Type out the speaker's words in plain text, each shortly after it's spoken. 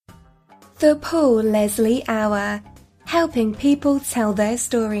The Paul Leslie Hour, helping people tell their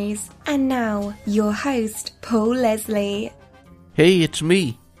stories. And now, your host, Paul Leslie. Hey, it's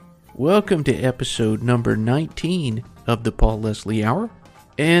me. Welcome to episode number 19 of the Paul Leslie Hour.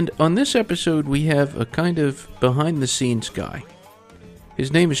 And on this episode, we have a kind of behind-the-scenes guy.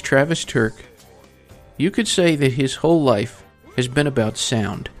 His name is Travis Turk. You could say that his whole life has been about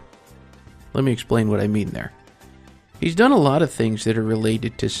sound. Let me explain what I mean there. He's done a lot of things that are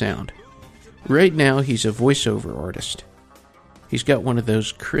related to sound. Right now, he's a voiceover artist. He's got one of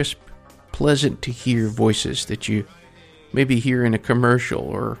those crisp, pleasant-to-hear voices that you maybe hear in a commercial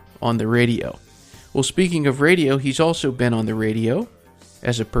or on the radio. Well, speaking of radio, he's also been on the radio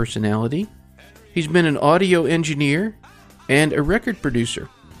as a personality. He's been an audio engineer and a record producer.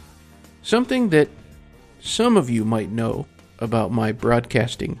 Something that some of you might know about my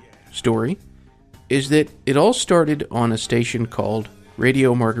broadcasting story is that it all started on a station called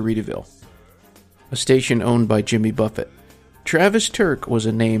Radio Margaritaville, a station owned by Jimmy Buffett. Travis Turk was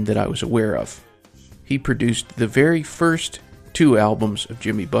a name that I was aware of. He produced the very first 2 albums of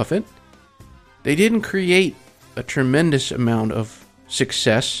Jimmy Buffett. They didn't create a tremendous amount of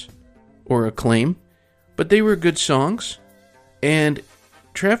success or acclaim, but they were good songs, and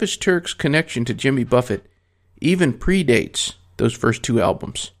Travis Turk's connection to Jimmy Buffett even predates those first 2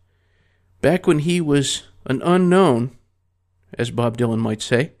 albums. Back when he was an unknown, as Bob Dylan might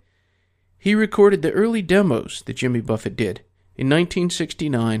say, he recorded the early demos that Jimmy Buffett did in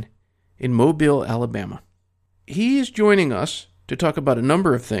 1969 in Mobile, Alabama. He is joining us to talk about a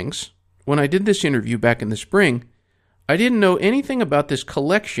number of things. When I did this interview back in the spring, I didn't know anything about this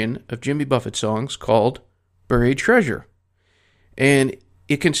collection of Jimmy Buffett songs called Buried Treasure. And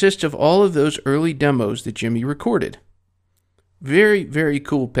it consists of all of those early demos that Jimmy recorded. Very, very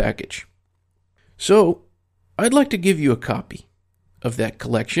cool package. So, I'd like to give you a copy of that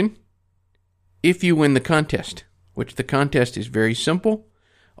collection if you win the contest, which the contest is very simple.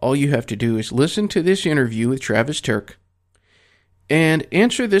 All you have to do is listen to this interview with Travis Turk and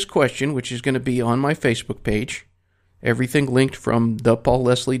answer this question, which is going to be on my Facebook page, everything linked from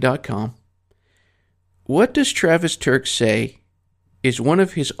thepaulleslie.com. What does Travis Turk say is one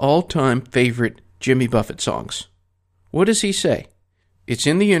of his all-time favorite Jimmy Buffett songs? What does he say? It's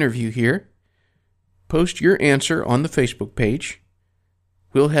in the interview here. Post your answer on the Facebook page.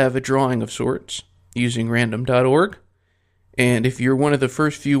 We'll have a drawing of sorts using random.org. And if you're one of the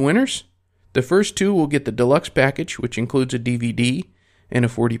first few winners, the first 2 will get the deluxe package, which includes a DVD and a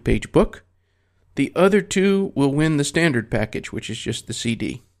 40-page book. The other 2 will win the standard package, which is just the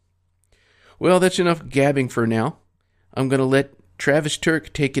CD. Well, that's enough gabbing for now. I'm going to let Travis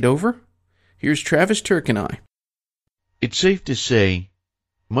Turk take it over. Here's Travis Turk and I. It's safe to say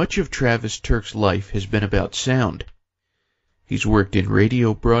much of Travis Turk's life has been about sound. He's worked in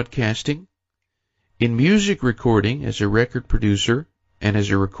radio broadcasting, in music recording as a record producer and as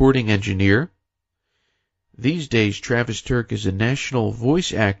a recording engineer. These days, Travis Turk is a national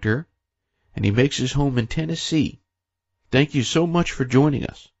voice actor, and he makes his home in Tennessee. Thank you so much for joining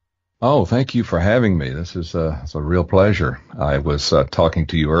us. Oh, thank you for having me. This is it's a real pleasure. I was talking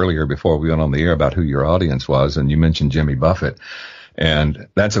to you earlier before we went on the air about who your audience was, and you mentioned Jimmy Buffett. And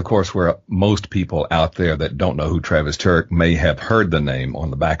that's, of course, where most people out there that don't know who Travis Turk may have heard the name on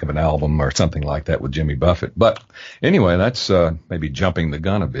the back of an album or something like that with Jimmy Buffett. But anyway, that's maybe jumping the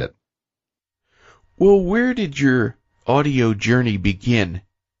gun a bit. Well, where did your audio journey begin?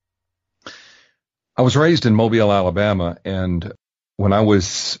 I was raised in Mobile, Alabama, and when I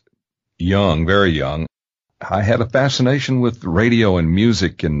was young, very young, I had a fascination with radio and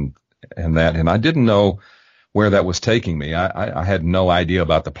music and that, and I didn't know where that was taking me. I had no idea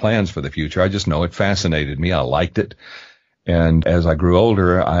about the plans for the future. I just know it fascinated me. I liked it. And as I grew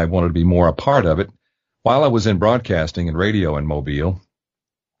older, I wanted to be more a part of it. While I was in broadcasting and radio in Mobile,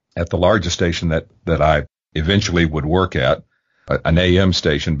 at the largest station that I eventually would work at, an AM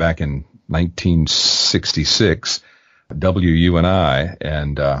station back in 1966, WUNI,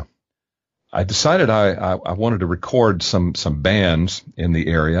 and I decided I wanted to record some bands in the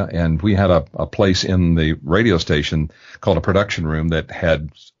area, and we had a place in the radio station called a production room that had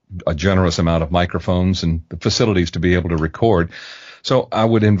a generous amount of microphones and the facilities to be able to record. So I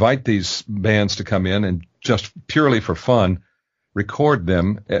would invite these bands to come in and just purely for fun record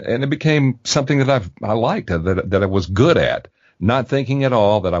them, and it became something that I liked, that I was good at, not thinking at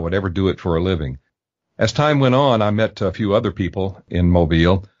all that I would ever do it for a living. As time went on, I met a few other people in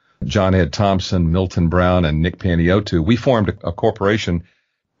Mobile, John Ed Thompson, Milton Brown, and Nick Paniotu. We formed a corporation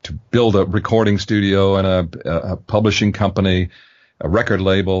to build a recording studio and a publishing company, a record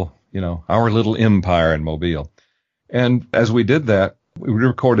label, our little empire in Mobile. And as we did that, we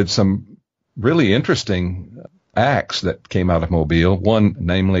recorded some really interesting acts that came out of Mobile. One,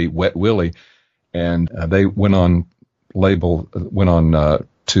 namely Wet Willie, and they went on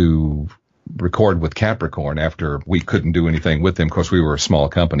to record with Capricorn after we couldn't do anything with them. Of course, we were a small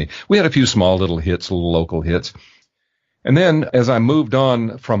company. We had a few small little hits, little local hits. And then as I moved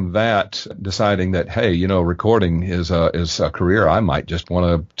on from that, deciding that, hey, recording is a career I might just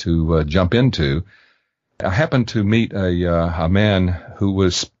want to jump into, I happened to meet a man who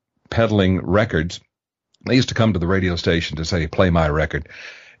was peddling records. They used to come to the radio station to say, play my record,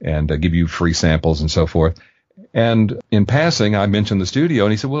 and give you free samples and so forth. And in passing, I mentioned the studio,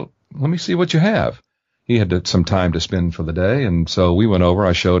 and he said, well, let me see what you have. He had some time to spend for the day, and so we went over.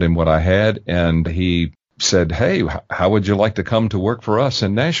 I showed him what I had, and he said, hey, how would you like to come to work for us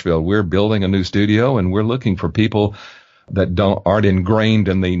in Nashville? We're building a new studio, and we're looking for people that aren't ingrained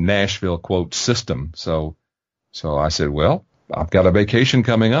in the Nashville, quote, system. So I said, well, I've got a vacation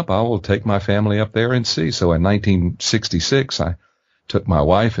coming up. I will take my family up there and see. So in 1966, I took my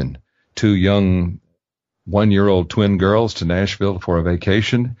wife and two young 1-year-old twin girls to Nashville for a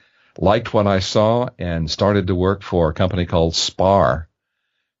vacation, liked what I saw, and started to work for a company called Spar,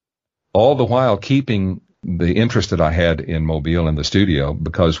 all the while keeping the interest that I had in Mobile in the studio,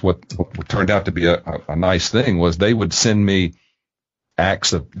 because what turned out to be a nice thing was they would send me acts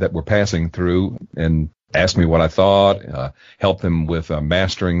that were passing through and ask me what I thought, help them with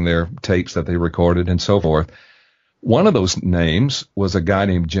mastering their tapes that they recorded and so forth. One of those names was a guy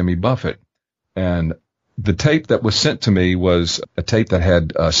named Jimmy Buffett, and the tape that was sent to me was a tape that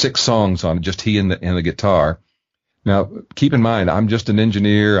had 6 songs on it, just he and the guitar. Now, keep in mind, I'm just an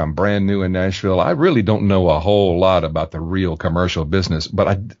engineer. I'm brand new in Nashville. I really don't know a whole lot about the real commercial business,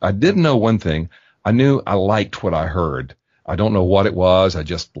 but I did know one thing. I knew I liked what I heard. I don't know what it was. I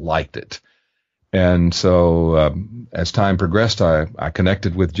just liked it. And so as time progressed, I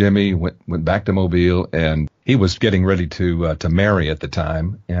connected with Jimmy, went back to Mobile, and he was getting ready to marry at the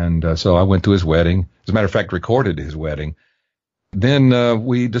time. And so I went to his wedding. As a matter of fact, recorded his wedding. Then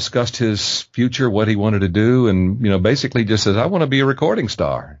we discussed his future, what he wanted to do, and basically just says, I want to be a recording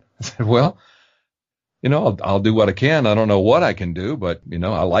star. I said, well, I'll do what I can. I don't know what I can do, but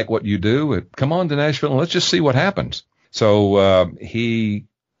I like what you do. Come on to Nashville and let's just see what happens. So he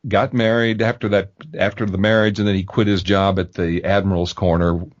got married after the marriage, and then he quit his job at the Admiral's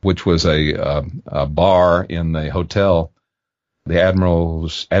Corner, which was a bar in the hotel, the Admiral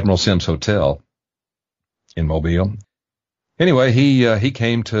Sims Hotel in Mobile. Anyway, he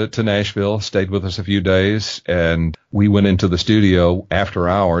came to Nashville, stayed with us a few days, and we went into the studio after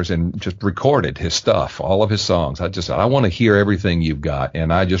hours and just recorded his stuff, all of his songs. I just said, I want to hear everything you've got,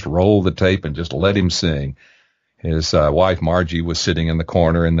 and I just rolled the tape and just let him sing. His wife, Margie, was sitting in the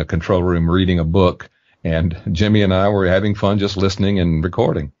corner in the control room reading a book, and Jimmy and I were having fun just listening and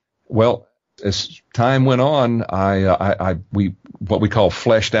recording. Well, as time went on, we what we call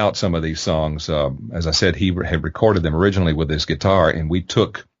fleshed out some of these songs. As I said, he had recorded them originally with his guitar, and we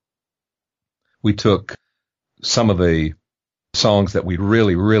took some of the songs that we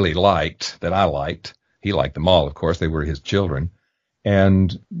really, really liked, that I liked. He liked them all, of course. They were his children.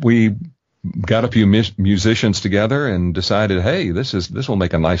 And we got a few musicians together and decided, hey, this will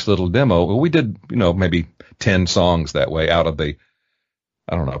make a nice little demo. Well, we did, maybe 10 songs that way out of the,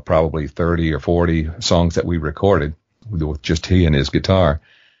 I don't know, probably 30 or 40 songs that we recorded with just he and his guitar.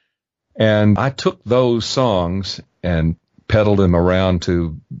 And I took those songs and peddled them around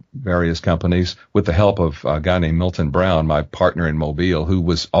to various companies with the help of a guy named Milton Brown, my partner in Mobile, who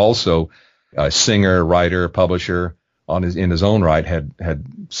was also a singer, writer, publisher in his own right, had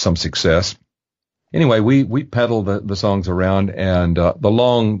some success. Anyway, we peddled the songs around, and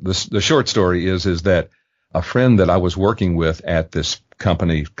the short story is that a friend that I was working with at this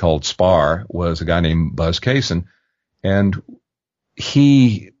company called Spar was a guy named Buzz Kaysen, and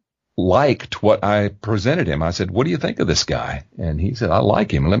he liked what I presented him. I said, what do you think of this guy? And he said, I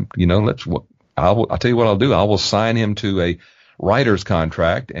like him. I'll tell you what I'll do. I will sign him to a writer's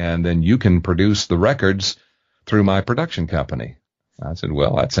contract, and then you can produce the records through my production company. I said,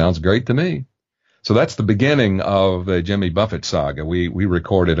 well, that sounds great to me. So that's the beginning of the Jimmy Buffett saga. We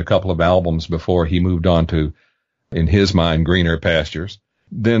recorded a couple of albums before he moved on to, in his mind, greener pastures.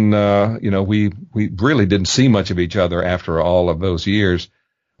 Then, we really didn't see much of each other after all of those years.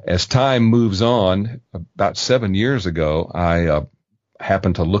 As time moves on, about 7 years ago, I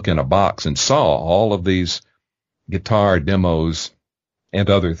happened to look in a box and saw all of these guitar demos and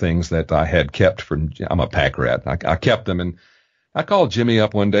other things that I had kept I'm a pack rat. I kept them, and I called Jimmy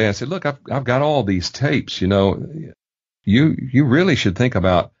up one day. I said, look, I've got all these tapes. You really should think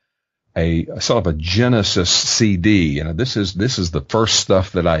about a sort of a Genesis CD. This is the first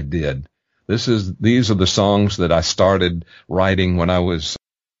stuff that I did. These are the songs that I started writing when I was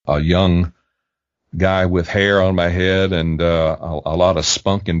a young guy with hair on my head and a lot of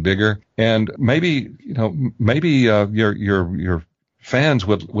spunk and vigor. And maybe your fans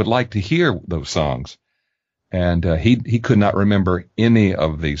would like to hear those songs. And he could not remember any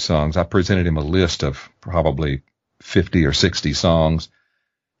of these songs. I presented him a list of probably 50 or 60 songs,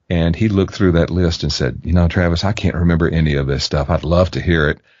 and he looked through that list and said, Travis, I can't remember any of this stuff. I'd love to hear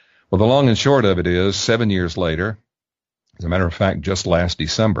it. Well, the long and short of it is 7 years later, as a matter of fact, just last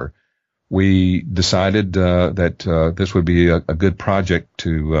December, we decided that this would be a good project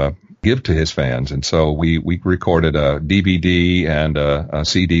to give to his fans. And so we recorded a DVD and a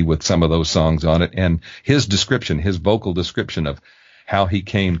CD with some of those songs on it, and his vocal description of how he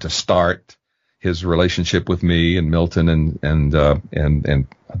came to start his relationship with me and Milton and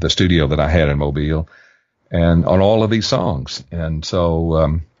the studio that I had in Mobile, and on all of these songs. And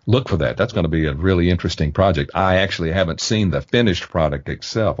so look for that. That's going to be a really interesting project. I actually haven't seen the finished product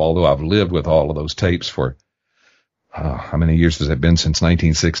itself, although I've lived with all of those tapes for how many years has it been, since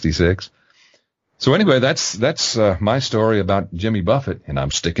 1966? So anyway, that's my story about Jimmy Buffett, and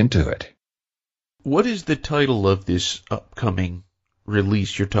I'm sticking to it. What is the title of this upcoming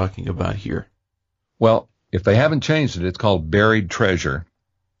release you're talking about here? Well, if they haven't changed it, it's called Buried Treasure.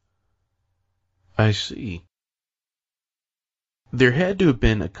 I see. There had to have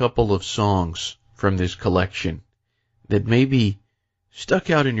been a couple of songs from this collection that maybe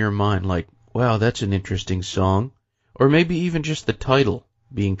stuck out in your mind like, wow, that's an interesting song. Or maybe even just the title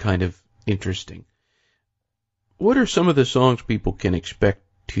being kind of interesting. What are some of the songs people can expect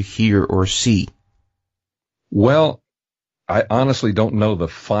to hear or see? Well, I honestly don't know the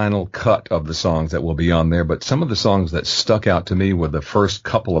final cut of the songs that will be on there, but some of the songs that stuck out to me were the first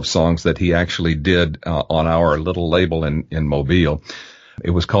couple of songs that he actually did on our little label in Mobile. It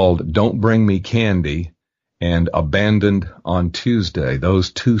was called Don't Bring Me Candy and Abandoned on Tuesday.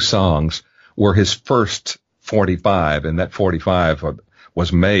 Those two songs were his first 45, and that 45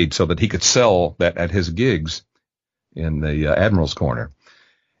 was made so that he could sell that at his gigs in the Admiral's Corner.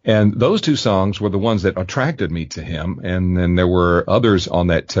 And those two songs were the ones that attracted me to him. And then there were others on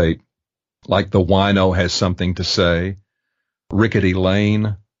that tape, like The Wino Has Something to Say, Rickety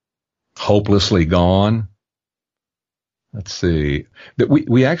Lane, Hopelessly Gone. Let's see.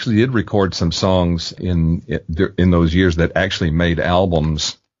 We actually did record some songs in those years that actually made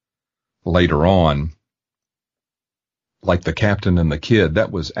albums later on, like The Captain and the Kid.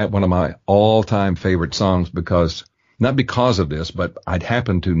 That was one of my all-time favorite songs not because of this, but I'd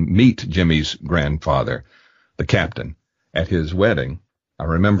happened to meet Jimmy's grandfather, the captain, at his wedding. I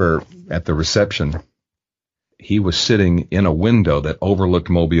remember at the reception, he was sitting in a window that overlooked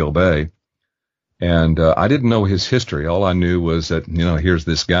Mobile Bay, and I didn't know his history. All I knew was that, here's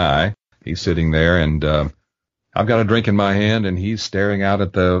this guy. He's sitting there, and I've got a drink in my hand, and he's staring out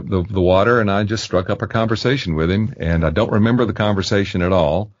at the water, and I just struck up a conversation with him, and I don't remember the conversation at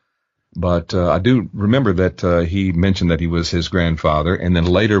all. But I do remember that he mentioned that he was his grandfather. And then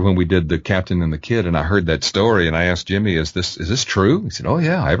later when we did The Captain and the Kid, and I heard that story, and I asked Jimmy, is this true? He said, oh,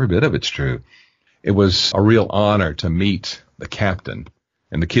 yeah, every bit of it's true. It was a real honor to meet the captain,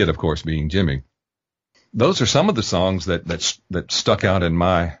 and the kid, of course, being Jimmy. Those are some of the songs that stuck out in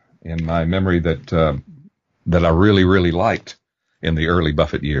my memory that I really, really liked in the early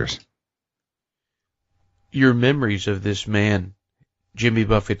Buffett years. Your memories of this man, Jimmy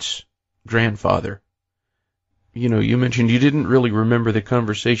Buffett's grandfather. You mentioned you didn't really remember the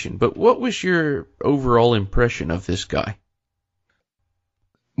conversation, but what was your overall impression of this guy?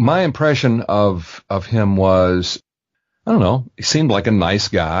 My impression of him was, I don't know, he seemed like a nice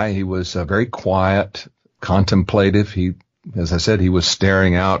guy. He was very quiet, contemplative. As I said, he was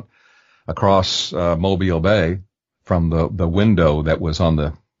staring out across Mobile Bay from the window that was on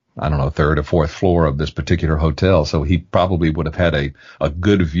the, I don't know, third or fourth floor of this particular hotel. So he probably would have had a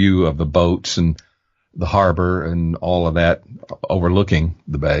good view of the boats and the harbor and all of that overlooking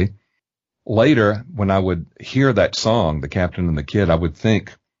the bay. Later, when I would hear that song, The Captain and the Kid, I would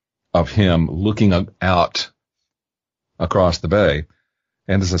think of him looking out across the bay.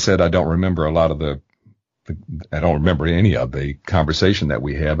 And as I said, I don't remember I don't remember any of the conversation that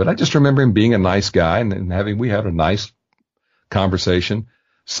we had, but I just remember him being a nice guy and we had a nice conversation.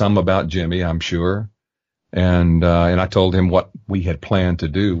 Some about Jimmy, I'm sure. And I told him what we had planned to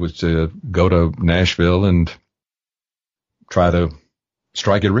do was to go to Nashville and try to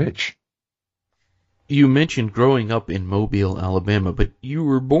strike it rich. You mentioned growing up in Mobile, Alabama, but you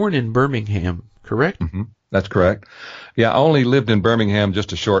were born in Birmingham, correct? Mm-hmm. That's correct. Yeah, I only lived in Birmingham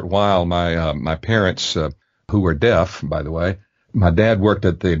just a short while. My parents, who were deaf, by the way, My dad worked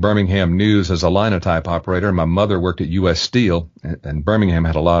at the Birmingham News as a linotype operator, and my mother worked at U.S. Steel, and Birmingham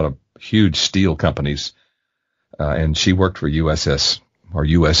had a lot of huge steel companies, and she worked for USS or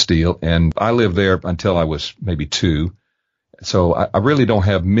U.S. Steel, and I lived there until I was maybe 2. So I really don't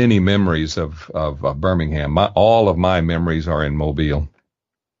have many memories of Birmingham. All of my memories are in Mobile.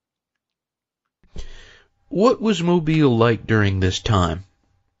 What was Mobile like during this time?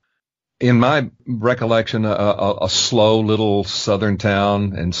 In my recollection, a slow little southern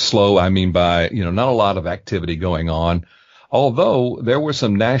town, and slow I mean by, not a lot of activity going on. Although there were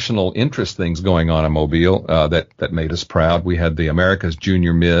some national interest things going on in Mobile that made us proud. We had the America's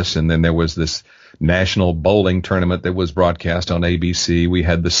Junior Miss, and then there was this national bowling tournament that was broadcast on ABC. We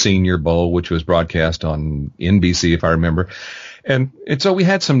had the Senior Bowl, which was broadcast on NBC, if I remember. And so we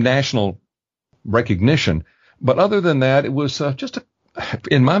had some national recognition. But other than that, it was just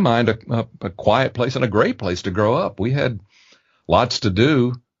in my mind, a quiet place and a great place to grow up. We had lots to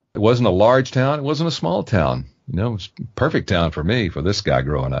do. It wasn't a large town. It wasn't a small town. It was a perfect town for me, for this guy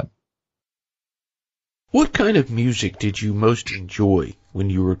growing up. What kind of music did you most enjoy when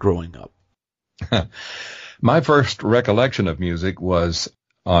you were growing up? My first recollection of music was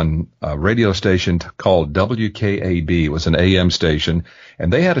on a radio station called WKAB. It was an AM station,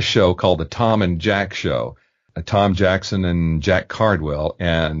 and they had a show called the Tom and Jack Show. Tom Jackson and Jack Cardwell,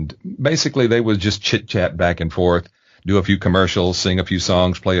 and basically they would just chit-chat back and forth, do a few commercials, sing a few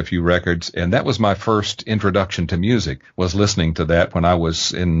songs, play a few records, and that was my first introduction to music, was listening to that when I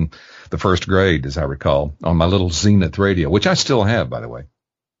was in the first grade, as I recall, on my little Zenith radio, which I still have, by the way.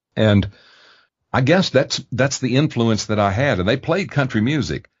 And I guess that's the influence that I had, and they played country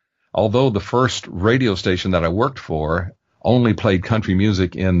music, although the first radio station that I worked for only played country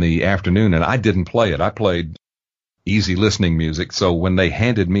music in the afternoon, and I didn't play it. I played easy listening music. So when they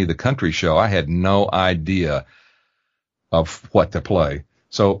handed me the country show, I had no idea of what to play.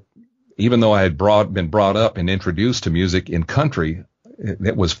 So even though I had been brought up and introduced to music in country,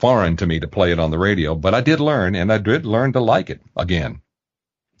 it was foreign to me to play it on the radio. But I did learn, and I did learn to like it again.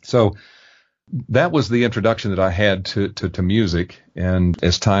 So that was the introduction that I had to music. And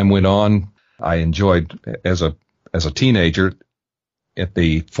as time went on, I enjoyed, as a teenager, at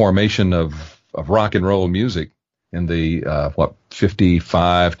the formation of rock and roll music in the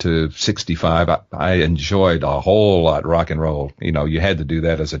 55 to 65, I enjoyed a whole lot rock and roll. You had to do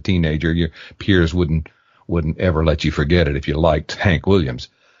that as a teenager. Your peers wouldn't ever let you forget it if you liked Hank Williams.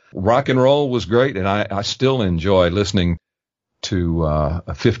 Rock and roll was great, and I still enjoy listening to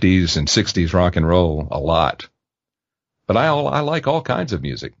 50s and 60s rock and roll a lot. But I like all kinds of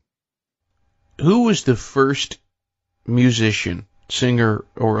music. Who was the first musician, singer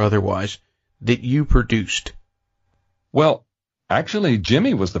or otherwise, that you produced? Well, actually,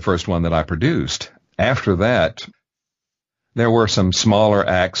 Jimmy was the first one that I produced. After that, there were some smaller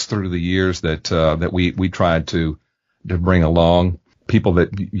acts through the years that we tried to bring along, people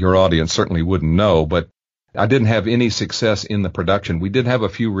that your audience certainly wouldn't know, but I didn't have any success in the production. We did have a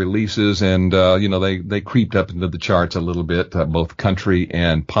few releases, and they creeped up into the charts a little bit, both country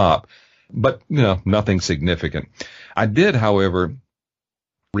and pop, but nothing significant. I did, however,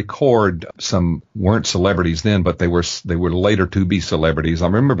 record some, weren't celebrities then, but they were later to be celebrities. I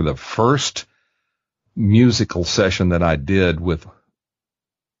remember the first musical session that I did with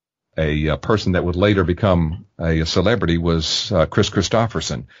a person that would later become a celebrity was Chris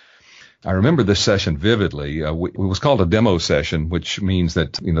Christopherson. I remember this session vividly. It was called a demo session, which means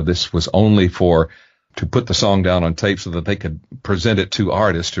that this was only to put the song down on tape so that they could present it to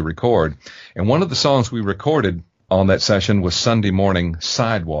artists to record. And one of the songs we recorded on that session was Sunday Morning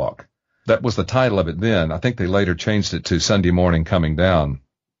Sidewalk. That was the title of it then. I think they later changed it to Sunday Morning Coming Down.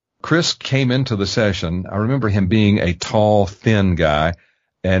 Chris came into the session. I remember him being a tall, thin guy,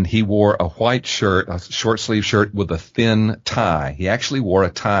 and he wore a white shirt, a short-sleeve shirt with a thin tie. He actually wore a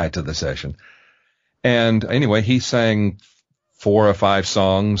tie to the session. And anyway, he sang 4 or 5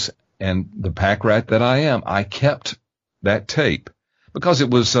 songs, and the pack rat that I am, I kept that tape, because it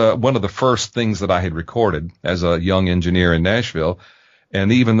was one of the first things that I had recorded as a young engineer in Nashville.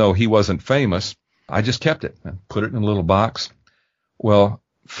 And even though he wasn't famous, I just kept it and put it in a little box. Well,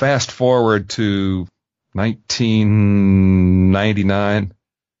 fast forward to 1999,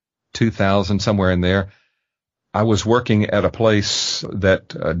 2000, somewhere in there, I was working at a place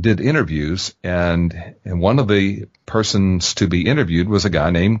that did interviews, and one of the persons to be interviewed was a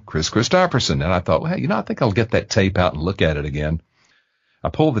guy named Chris Christopherson. And I thought, well, I think I'll get that tape out and look at it again. I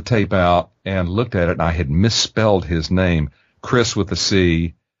pulled the tape out and looked at it, and I had misspelled his name, Chris with a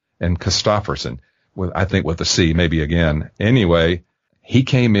C and Christopherson, I think with a C, maybe again. Anyway, he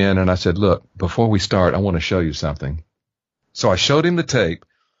came in, and I said, look, before we start, I want to show you something. So I showed him the tape,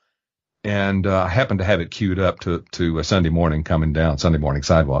 and I happened to have it queued up to a Sunday morning coming down, Sunday morning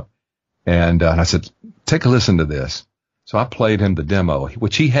sidewalk. And I said, take a listen to this. So I played him the demo,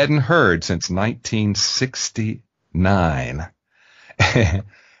 which he hadn't heard since 1969.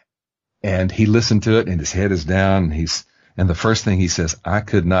 And he listened to it, and his head is down, and the first thing he says, I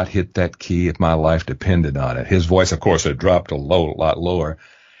could not hit that key if my life depended on it. His voice, of course, had dropped a lot lower.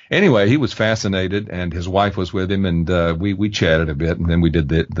 Anyway, he was fascinated, and his wife was with him, and we chatted a bit, and then we did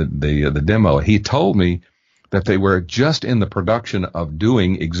the demo. He told me that they were just in the production of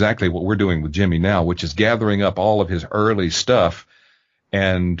doing exactly what we're doing with Jimmy now, which is gathering up all of his early stuff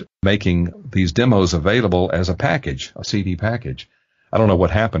and making these demos available as a package, a CD package. I don't know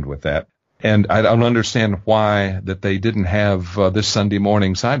what happened with that. And I don't understand why that they didn't have this Sunday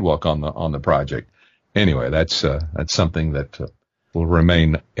morning sidewalk on the project. Anyway, that's something that will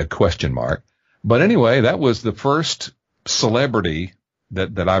remain a question mark. But anyway, that was the first celebrity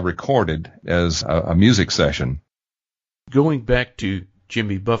that I recorded as a music session. Going back to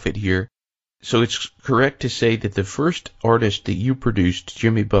Jimmy Buffett here, so it's correct to say that the first artist that you produced,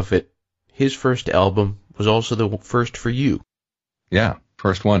 Jimmy Buffett, his first album was also the first for you. Yeah,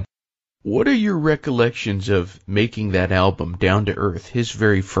 first one. What are your recollections of making that album, Down to Earth, his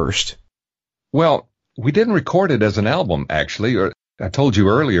very first? Well, we didn't record it as an album, actually. I told you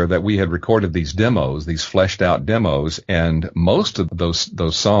earlier that we had recorded these demos, these fleshed out demos, and most of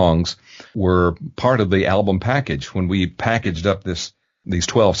those songs were part of the album package. When we packaged up these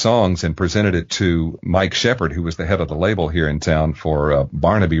 12 songs and presented it to Mike Shepard, who was the head of the label here in town for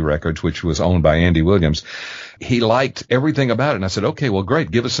Barnaby Records, which was owned by Andy Williams, he liked everything about it. And I said, okay, well,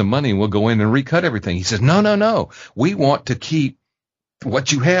 great, give us some money and we'll go in and recut everything. He says, no, we want to keep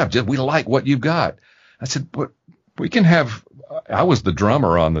what you have. We like what you've got. I said, but we can have, I was the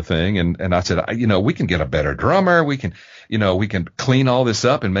drummer on the thing, and I said, we can get a better drummer. We can clean all this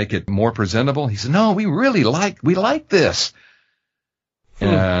up and make it more presentable. He said, no, we like this.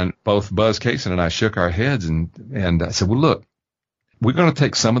 And both Buzz Cason and I shook our heads, and I said, well, look, we're going to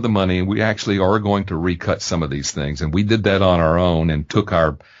take some of the money, and we actually are going to recut some of these things. And we did that on our own and took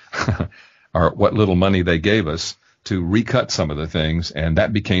our what little money they gave us to recut some of the things, and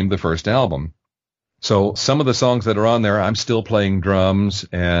that became the first album. So some of the songs that are on there, I'm still playing drums,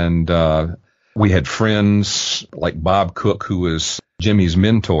 and we had friends like Bob Cook, who was Jimmy's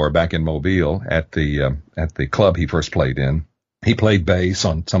mentor back in Mobile at the club he first played in. He played bass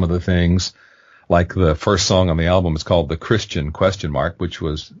on some of the things. Like the first song on the album is called The Christian ? Which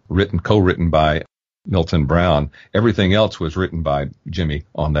was co-written by Milton Brown. Everything else was written by Jimmy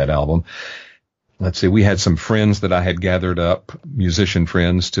on that album. Let's see, we had some friends that I had gathered up, musician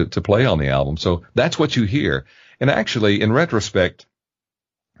friends, to play on the album. So that's what you hear. And actually, in retrospect,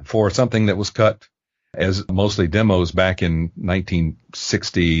 for something that was cut as mostly demos back in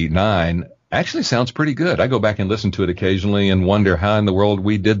 1969, actually sounds pretty good. I go back and listen to it occasionally and wonder how in the world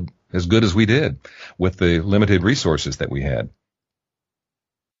we did as good as we did with the limited resources that we had.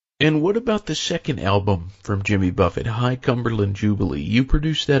 And what about the second album from Jimmy Buffett, High Cumberland Jubilee? You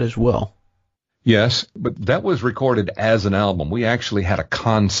produced that as well. Yes, but that was recorded as an album. We actually had a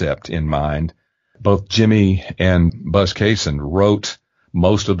concept in mind. Both Jimmy and Buzz Cason wrote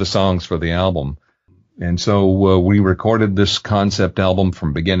most of the songs for the album. And so we recorded this concept album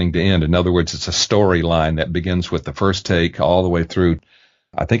from beginning to end. In other words, it's a storyline that begins with the first take all the way through.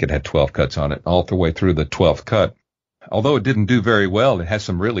 I think it had 12 cuts on it, all the way through the 12th cut. Although it didn't do very well, it has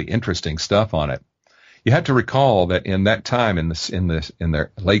some really interesting stuff on it. You have to recall that in that time, in the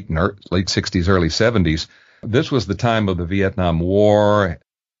late 60s, early 70s, this was the time of the Vietnam War,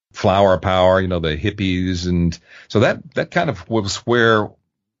 flower power, the hippies, and so that kind of was where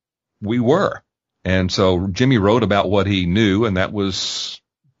we were. And so Jimmy wrote about what he knew, and that was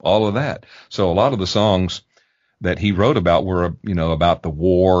all of that. So a lot of the songs that he wrote about were, about the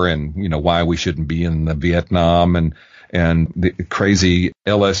war and, why we shouldn't be in the Vietnam and the crazy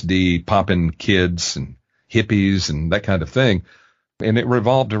LSD popping kids and hippies and that kind of thing. And it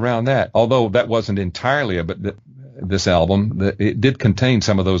revolved around that. Although that wasn't entirely about this album, it did contain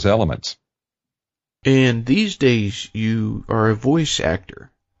some of those elements. And these days you are a voice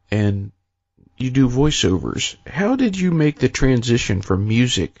actor and you do voiceovers. How did you make the transition from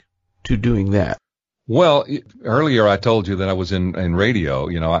music to doing that? Well, earlier I told you that I was in radio.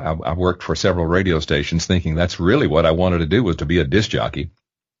 I worked for several radio stations thinking that's really what I wanted to do, was to be a disc jockey.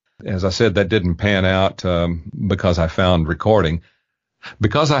 As I said, that didn't pan out because I found recording.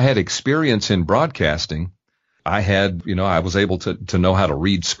 Because I had experience in broadcasting, I was able to know how to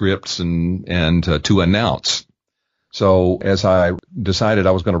read scripts and to announce. So as I decided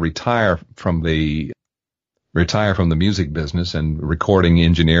I was going to retire from the retire from the music business and recording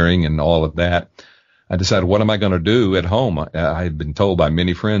engineering and all of that, I decided, what am I going to do at home? I had been told by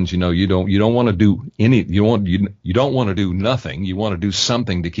many friends, you don't want to do you don't want to do nothing. You want to do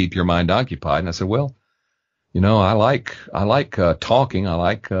something to keep your mind occupied. And I said, well, I like talking. I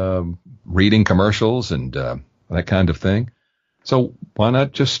like reading commercials and that kind of thing. So why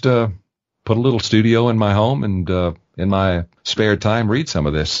not just put a little studio in my home and in my spare time read some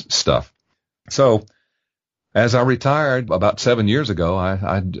of this stuff? So as I retired about 7 years ago,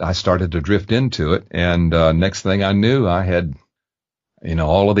 I started to drift into it, and next thing I knew, I had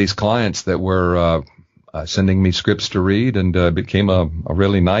all of these clients that were sending me scripts to read, and it became a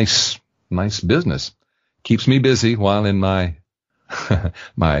really nice business. Keeps me busy while in my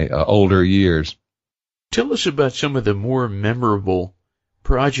my older years. Tell us about some of the more memorable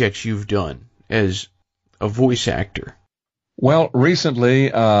projects you've done as a voice actor. Well,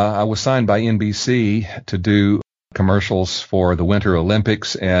 recently I was signed by NBC to do commercials for the Winter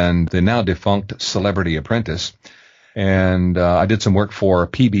Olympics and the now defunct Celebrity Apprentice. And I did some work for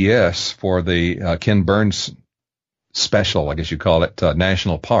PBS for the Ken Burns special, I guess you call it,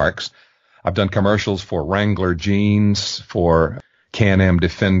 National Parks. I've done commercials for Wrangler Jeans, for Can-Am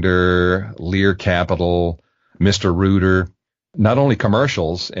Defender, Lear Capital, Mr. Rooter. Not only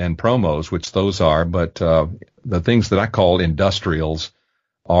commercials and promos, which those are, but the things that I call industrials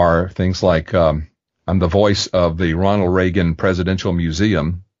are things like I'm the voice of the Ronald Reagan Presidential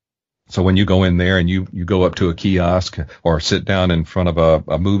Museum. So when you go in there and you go up to a kiosk or sit down in front of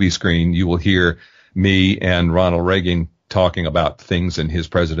a movie screen, you will hear me and Ronald Reagan talking about things in his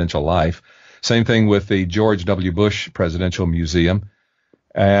presidential life. Same thing with the George W. Bush Presidential Museum.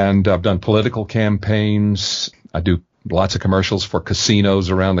 And I've done political campaigns. I do lots of commercials for casinos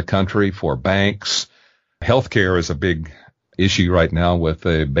around the country, for banks. Healthcare is a big issue right now with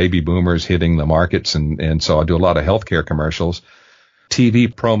the baby boomers hitting the markets, and so I do a lot of healthcare commercials. TV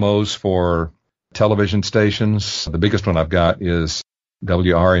promos for television stations. The biggest one I've got is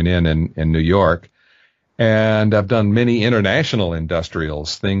WRNN in New York. And I've done many international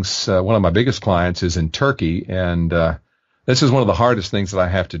industrials things. One of my biggest clients is in Turkey, and this is one of the hardest things that I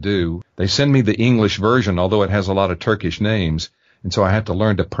have to do. They send me the English version, although it has a lot of Turkish names, and so I have to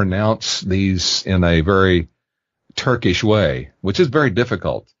learn to pronounce these in a very Turkish way, which is very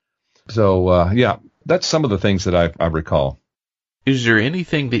difficult. So, yeah, that's some of the things that I recall. Is there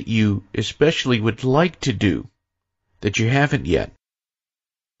anything that you especially would like to do that you haven't yet?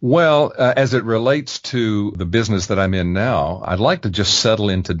 Well, as it relates to the business that I'm in now, I'd like to just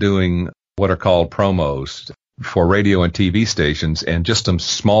settle into doing what are called promos for radio and TV stations, and just some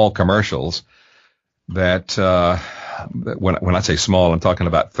small commercials that, when I say small, I'm talking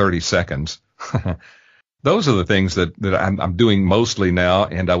about 30 seconds. Those are the things that I'm doing mostly now,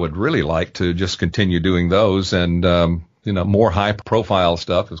 and I would really like to just continue doing those. And, more high profile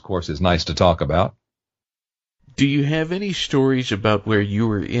stuff, of course, is nice to talk about. Do you have any stories about where you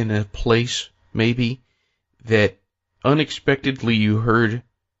were in a place, maybe, that unexpectedly you heard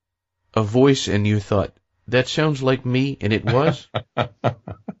a voice and you thought, that sounds like me, and it was?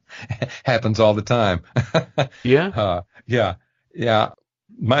 Happens all the time. Yeah? Yeah.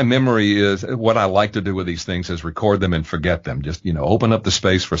 My memory is, what I like to do with these things is record them and forget them. Just, open up the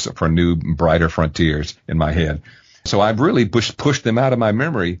space for new, brighter frontiers in my head. So I've really pushed them out of my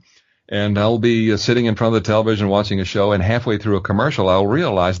memory, and I'll be sitting in front of the television watching a show, and halfway through a commercial, I'll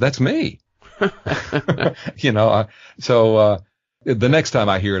realize that's me. The next time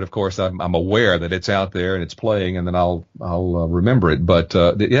I hear it, of course, I'm aware that it's out there and it's playing, and then I'll remember it. But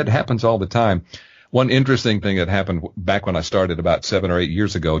it happens all the time. One interesting thing that happened back when I started about 7 or 8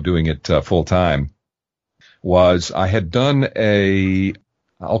 years ago doing it full time was I had done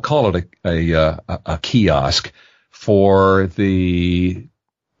I'll call it a kiosk for the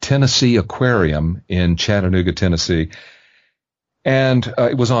Tennessee Aquarium in Chattanooga, Tennessee. And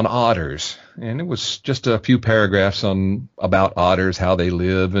it was on otters, and it was just a few paragraphs about otters, how they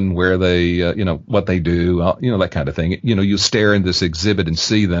live and where they, what they do, that kind of thing. You stare in this exhibit and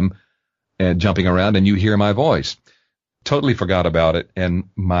see them and jumping around, and you hear my voice. Totally forgot about it, and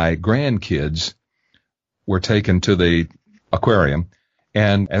my grandkids were taken to the aquarium,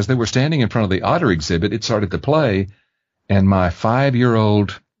 and as they were standing in front of the otter exhibit, it started to play, and my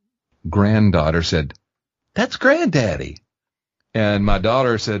 5-year-old granddaughter said, "That's Granddaddy." And my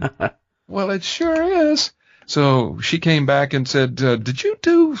daughter said, "Well, it sure is." So she came back and said, "Did you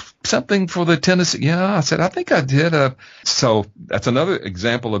do something for the Tennessee?" "Yeah." I said, "I think I did." So that's another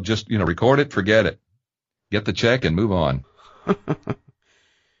example of just, record it, forget it, get the check and move on.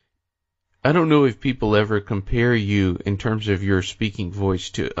 I don't know if people ever compare you in terms of your speaking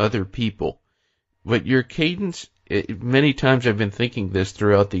voice to other people, but your cadence, many times I've been thinking this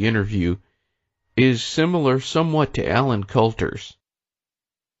throughout the interview, is similar somewhat to Alan Coulter's.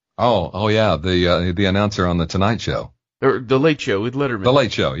 Oh yeah, the announcer on the Tonight Show. Or The Late Show with Letterman. The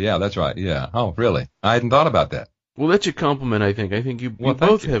Late Show, yeah, that's right, yeah. Oh, really? I hadn't thought about that. Well, that's a compliment, I think. I think you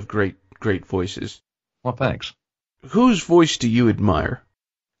both have great voices. Well, thanks. Whose voice do you admire?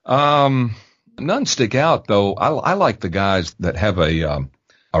 None stick out, though. I like the guys that have a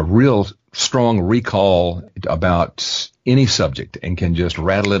real strong recall about any subject and can just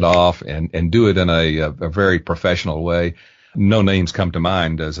rattle it off and do it in a very professional way. No names come to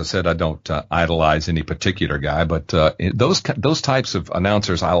mind. As I said, I don't idolize any particular guy, but those types of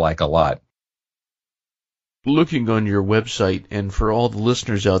announcers I like a lot. Looking on your website, and for all the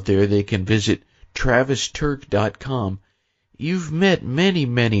listeners out there, they can visit TravisTurk.com. You've met many,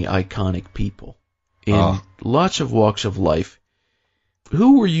 many iconic people in lots of walks of life.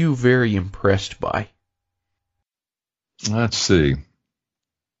 Who were you very impressed by? Let's see.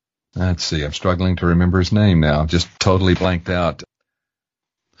 I'm struggling to remember his name now. Just totally blanked out.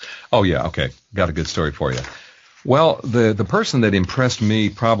 Oh, yeah, okay. Got a good story for you. Well, the person that impressed me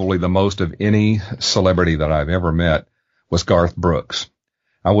probably the most of any celebrity that I've ever met was Garth Brooks.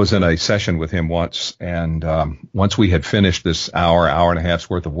 I was in a session with him once, and once we had finished this hour and a half's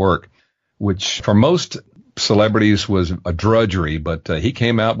worth of work, which for most celebrities was a drudgery, but he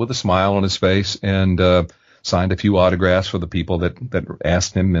came out with a smile on his face and signed a few autographs for the people that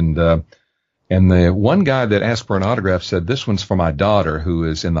asked him. And the one guy that asked for an autograph said, "This one's for my daughter who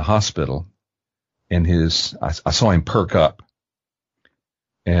is in the hospital." And I saw him perk up,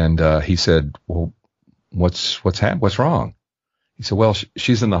 and he said, "Well, what's wrong?" He said, "Well,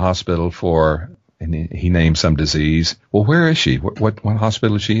 she's in the hospital and he named some disease. Well, where is she? What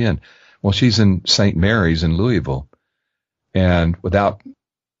hospital is she in? Well, she's in St. Mary's in Louisville." And without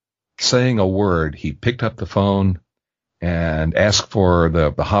saying a word, he picked up the phone and asked for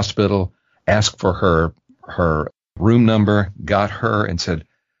the hospital, asked for her room number, got her, and said,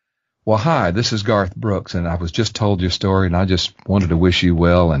 "Well, hi, this is Garth Brooks, and I was just told your story, and I just wanted to wish you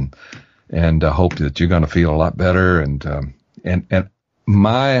well and hope that you're going to feel a lot better."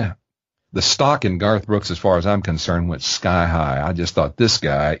 The stock in Garth Brooks, as far as I'm concerned, went sky high. I just thought, this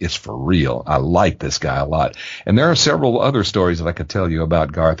guy is for real. I like this guy a lot. And there are several other stories that I could tell you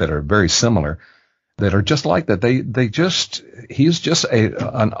about Garth that are very similar, that are just like that. He's just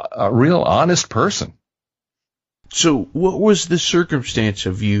a real honest person. So what was the circumstance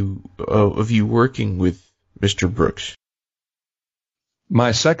of you working with Mr. Brooks?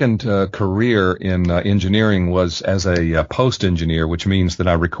 My second career in engineering was as a post engineer, which means that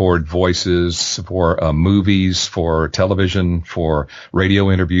I record voices for movies, for television, for radio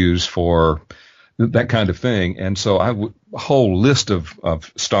interviews, for that kind of thing. And so a whole list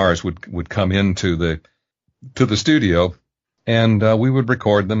of stars would come into the studio, and we would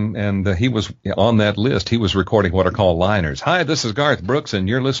record them. And he was on that list. He was recording what are called liners. "Hi, this is Garth Brooks, and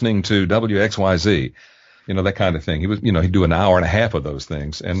you're listening to WXYZ." That kind of thing. He'd do an hour and a half of those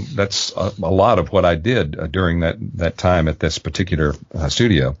things. And that's a lot of what I did during that time at this particular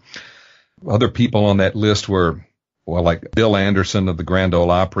studio. Other people on that list were, well, like Bill Anderson of the Grand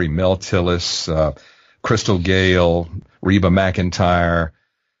Ole Opry, Mel Tillis, Crystal Gale, Reba McEntire,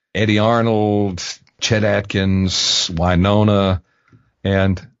 Eddie Arnold, Chet Atkins, Winona,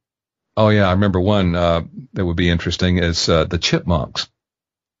 and, oh yeah, I remember one that would be interesting is the Chipmunks.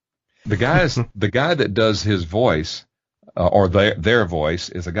 The guy that does his voice, or their voice,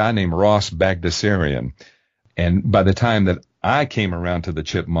 is a guy named Ross Bagdasarian. And by the time that I came around to the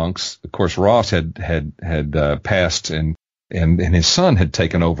Chipmunks, of course, Ross had passed, and his son had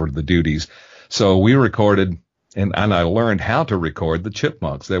taken over the duties. So we recorded, and I learned how to record the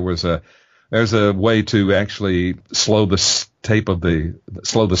Chipmunks. There's a way to actually slow the speed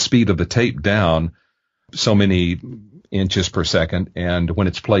of the tape down so many inches per second, and when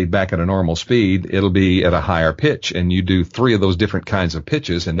it's played back at a normal speed, it'll be at a higher pitch, and you do 3 of those different kinds of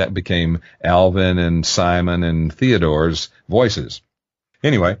pitches, and that became Alvin and Simon and Theodore's voices.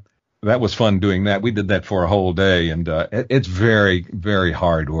 Anyway, that was fun doing that. We did that for a whole day, and it's very, very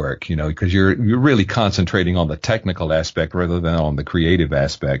hard work, because you're really concentrating on the technical aspect rather than on the creative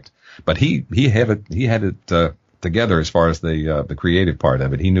aspect. But he had it together as far as the creative part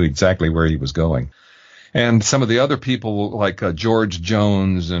of it. He knew exactly where he was going. And some of the other people like George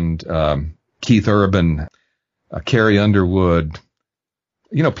Jones and Keith Urban, Carrie Underwood,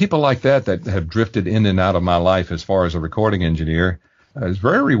 people like that have drifted in and out of my life as far as a recording engineer. It's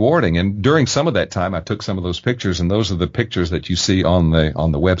very rewarding. And during some of that time, I took some of those pictures, and those are the pictures that you see on the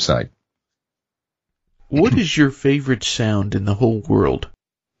website. What is your favorite sound in the whole world?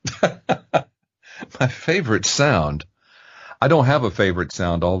 My favorite sound. I don't have a favorite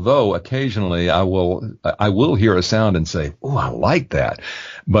sound, although occasionally I will hear a sound and say, "Oh, I like that,"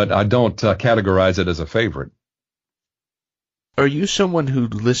 but I don't categorize it as a favorite. Are you someone who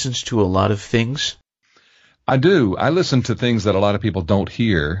listens to a lot of things? I do. I listen to things that a lot of people don't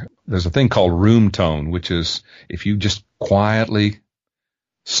hear. There's a thing called room tone, which is if you just quietly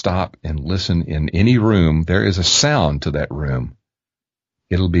stop and listen in any room, there is a sound to that room.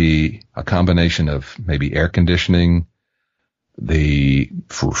 It'll be a combination of maybe air conditioning, the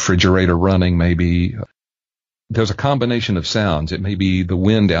refrigerator running, maybe. There's a combination of sounds. It may be the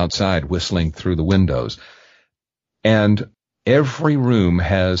wind outside whistling through the windows. And every room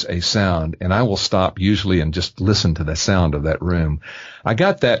has a sound, and I will stop usually and just listen to the sound of that room. I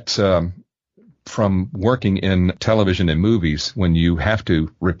got that from working in television and movies when you have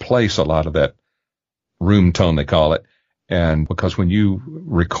to replace a lot of that room tone, they call it. And because when you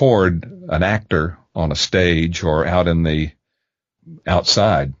record an actor on a stage or out in the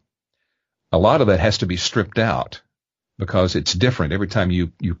outside, a lot of that has to be stripped out because it's different. Every time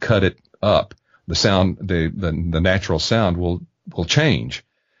you cut it up, the sound, the natural sound will change.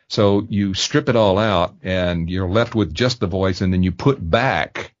 So you strip it all out and you're left with just the voice, and then you put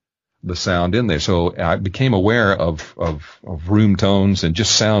back the sound in there. So I became aware of room tones and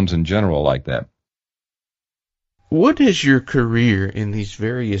just sounds in general like that. What is your career in these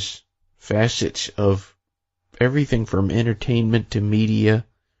various facets of everything from entertainment to media,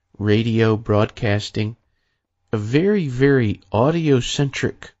 radio, broadcasting, a very, very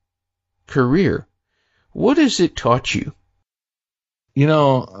audio-centric career? What has it taught you? You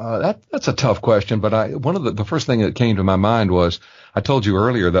know, that's a tough question, but one of the first thing that came to my mind was, I told you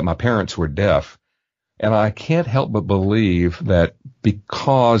earlier that my parents were deaf, and I can't help but believe that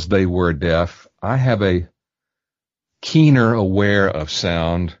because they were deaf, I have a keener aware of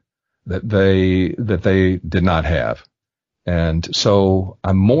sound that they did not have. And so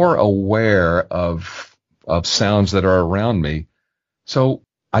I'm more aware of sounds that are around me. So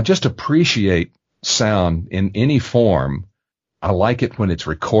I just appreciate sound in any form. I like it when it's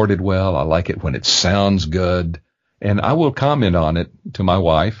recorded well. I like it when it sounds good. And I will comment on it to my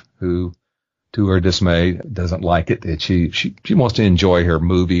wife, who, to her dismay, doesn't like it. She wants to enjoy her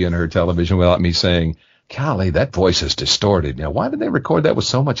movie and her television without me saying, "Golly, that voice is distorted. You know, why did they record that with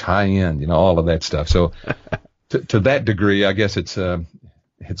so much high end?" You know, all of that stuff. So to that degree, I guess it's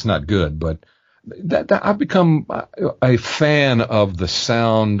not good, but that I've become a fan of the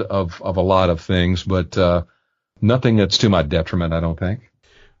sound of a lot of things, but nothing that's to my detriment, I don't think.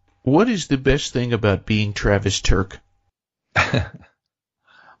 What is the best thing about being Travis Turk?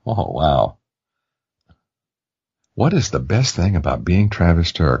 Oh, wow. What is the best thing about being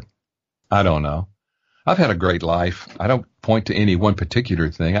Travis Turk? I don't know. I've had a great life. I don't point to any one particular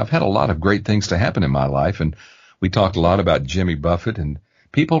thing. I've had a lot of great things to happen in my life, and we talked a lot about Jimmy Buffett, and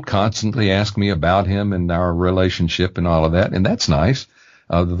people constantly ask me about him and our relationship and all of that, and that's nice.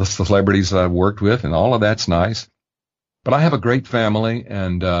 The celebrities I've worked with and all of that's nice. But I have a great family,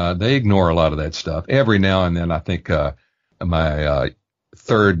 and they ignore a lot of that stuff. Every now and then, I think my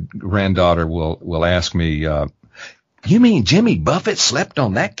third granddaughter will ask me, "You mean Jimmy Buffett slept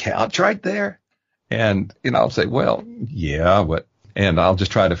on that couch right there?" And I'll say, "Well, yeah, but," and I'll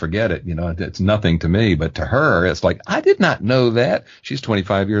just try to forget it. It's nothing to me, but to her, it's like, "I did not know that." She's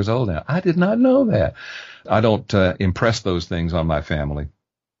 25 years old now. "I did not know that." I don't impress those things on my family,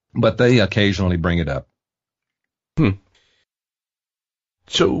 but they occasionally bring it up.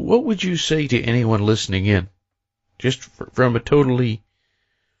 So what would you say to anyone listening in, just from a totally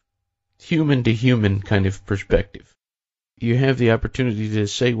human-to-human kind of perspective? You have the opportunity to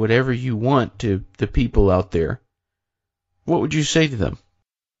say whatever you want to the people out there. What would you say to them?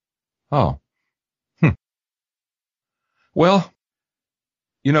 Oh. Well,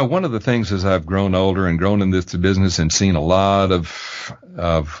 one of the things as I've grown older and grown in this business and seen a lot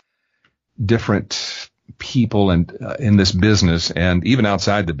of different people and in this business and even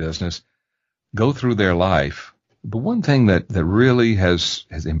outside the business go through their life, the one thing that really has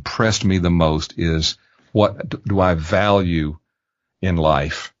impressed me the most is what do I value in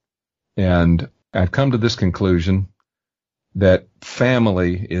life. And I've come to this conclusion that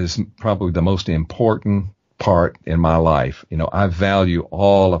family is probably the most important part in my life. I value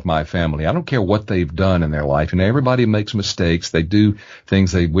all of my family. I don't care what they've done in their life. Everybody makes mistakes. They do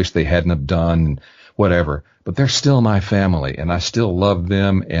things they wish they hadn't have done, whatever. But they're still my family, and I still love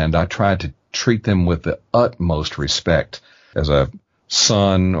them, and I try to treat them with the utmost respect as a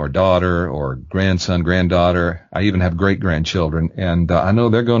son or daughter or grandson, granddaughter. I even have great-grandchildren, and I know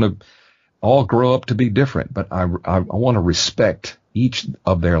they're going to all grow up to be different, but I want to respect each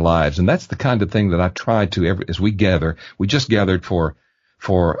of their lives. And that's the kind of thing that I try to, as we gather. We just gathered for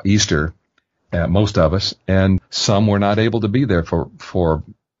Easter, most of us, and some were not able to be there for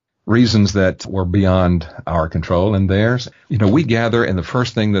reasons that were beyond our control and theirs. We gather, and the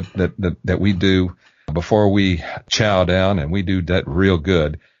first thing that we do before we chow down, and we do that real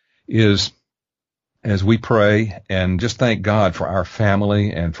good, is as we pray and just thank God for our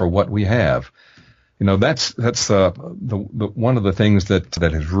family and for what we have. That's the one of the things that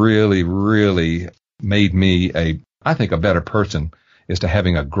has really, really made me I think a better person, is to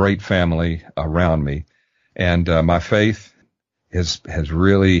having a great family around me. And my faith has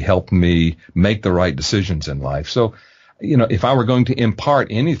really helped me make the right decisions in life. So, if I were going to impart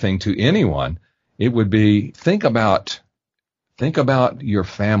anything to anyone, it would be think about your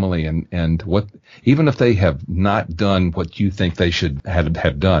family and what, even if they have not done what you think they should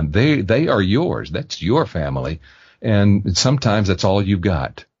have done, they are yours. That's your family. And sometimes that's all you've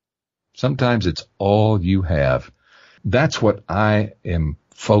got. Sometimes it's all you have. That's what I am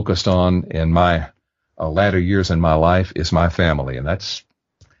focused on in my latter years in my life, is my family. And that's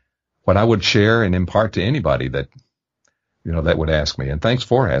what I would share and impart to anybody that would ask me. And thanks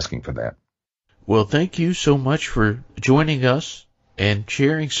for asking for that. Well, thank you so much for joining us and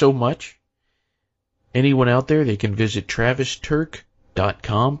sharing so much. Anyone out there, they can visit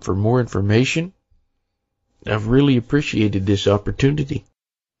TravisTurk.com for more information. I've really appreciated this opportunity.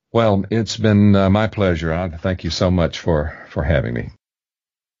 Well, it's been my pleasure. I thank you so much for having me.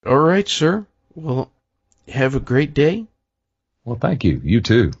 All right, sir. Well, have a great day. Well, thank you. You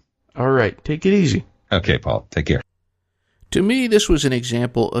too. All right. Take it easy. Okay, Paul. Take care. To me, this was an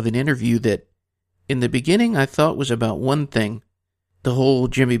example of an interview that, in the beginning, I thought was about one thing, the whole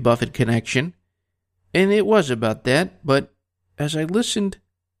Jimmy Buffett connection. And it was about that, but as I listened,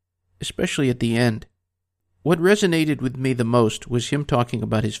 especially at the end, what resonated with me the most was him talking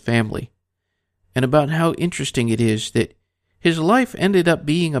about his family, and about how interesting it is that his life ended up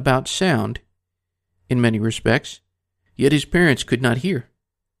being about sound, in many respects, yet his parents could not hear.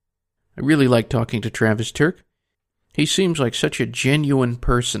 I really like talking to Travis Turk. He seems like such a genuine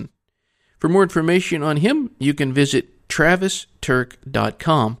person. For more information on him, you can visit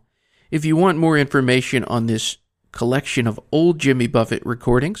TravisTurk.com. If you want more information on this collection of old Jimmy Buffett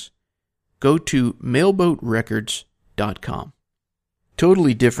recordings, go to mailboatrecords.com.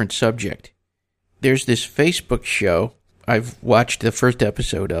 Totally different subject. There's this Facebook show I've watched the first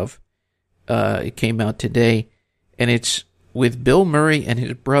episode of. It came out today, and it's with Bill Murray and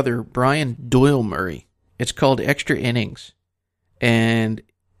his brother, Brian Doyle Murray. It's called Extra Innings, and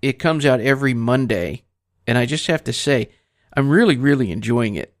it comes out every Monday, and I just have to say, I'm really, really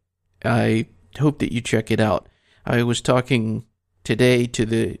enjoying it. I hope that you check it out. I was talking today to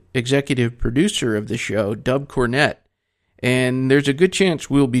the executive producer of the show, Dub Cornett, and there's a good chance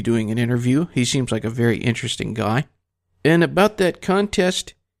we'll be doing an interview. He seems like a very interesting guy. And about that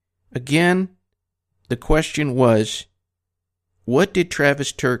contest, again, the question was, what did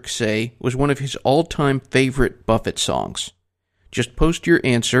Travis Turk say was one of his all-time favorite Buffett songs? Just post your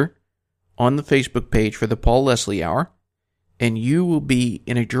answer on the Facebook page for the Paul Leslie Hour, and you will be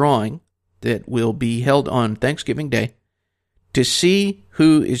in a drawing that will be held on Thanksgiving Day to see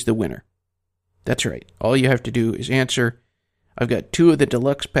who is the winner. That's right. All you have to do is answer. I've got 2 of the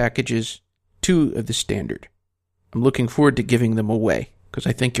deluxe packages, 2 of the standard. I'm looking forward to giving them away because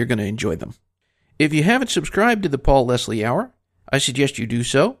I think you're going to enjoy them. If you haven't subscribed to the Paul Leslie Hour, I suggest you do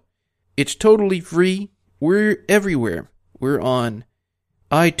so. It's totally free. We're everywhere. We're on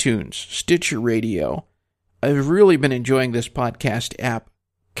iTunes, Stitcher Radio. I've really been enjoying this podcast app.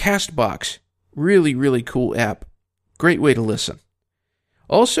 Castbox, really, really cool app. Great way to listen.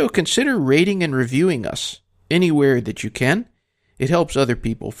 Also, consider rating and reviewing us anywhere that you can. It helps other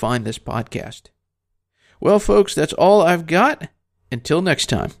people find this podcast. Well, folks, that's all I've got. Until next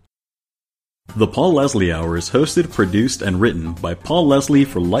time. The Paul Leslie Hour is hosted, produced, and written by Paul Leslie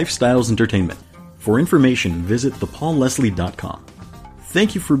for Lifestyles Entertainment. For information, visit thepaulleslie.com.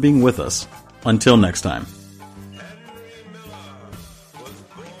 Thank you for being with us. Until next time.